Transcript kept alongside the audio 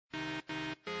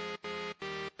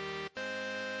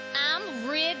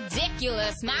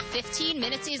ridiculous. My 15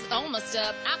 minutes is almost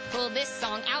up. I pull this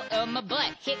song out of my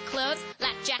butt. Hit clubs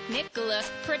like Jack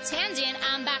Nicholas, pretending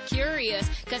I'm bi-curious,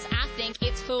 cause I think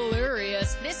it's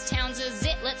hilarious. This town's a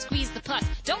zit, let's squeeze the pus.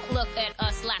 Don't look at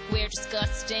us like we're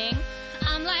disgusting.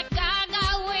 I'm like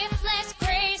Gaga with less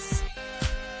grace.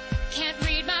 Can't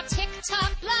read my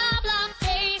TikTok blah blah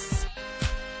face.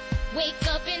 Wake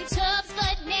up in tubs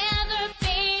but never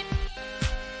bathe.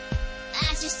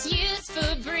 I just use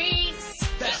Febreze.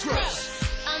 That's gross.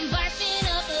 I'm barfing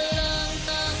up a lung.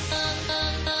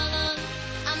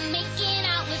 I'm making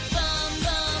out with bums.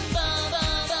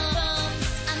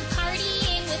 I'm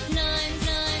partying with nuns.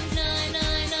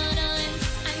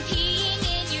 I'm peeing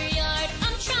in your yard.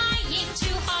 I'm trying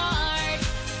too hard.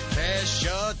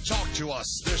 Pesha, talk to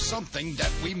us. There's something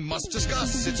that we must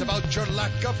discuss. It's about your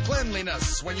lack of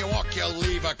cleanliness. When you walk, you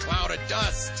leave a cloud of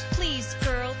dust. Please,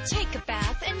 girl, take a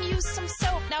bath and use some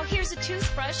soap. Now here's a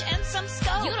toothbrush and some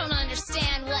scope. You don't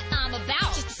understand what I'm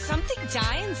about. Did something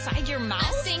die inside your mouth?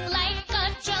 I sing like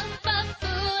a drunk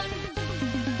buffoon.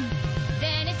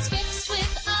 Then it's fixed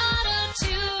with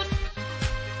auto-tune.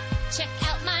 Check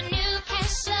out my new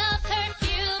Pesha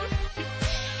perfume.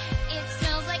 It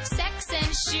smells like sex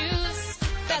and shoes.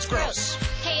 That's gross.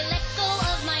 Hey, let go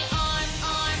of my arm.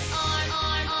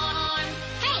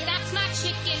 Hey, that's my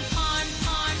chicken parm.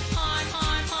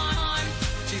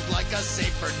 She's like a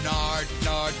safer nard.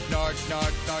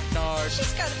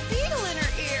 She's got a beetle in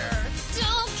her ear.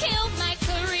 Don't kill my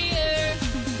career.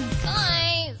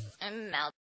 Guys, I'm out.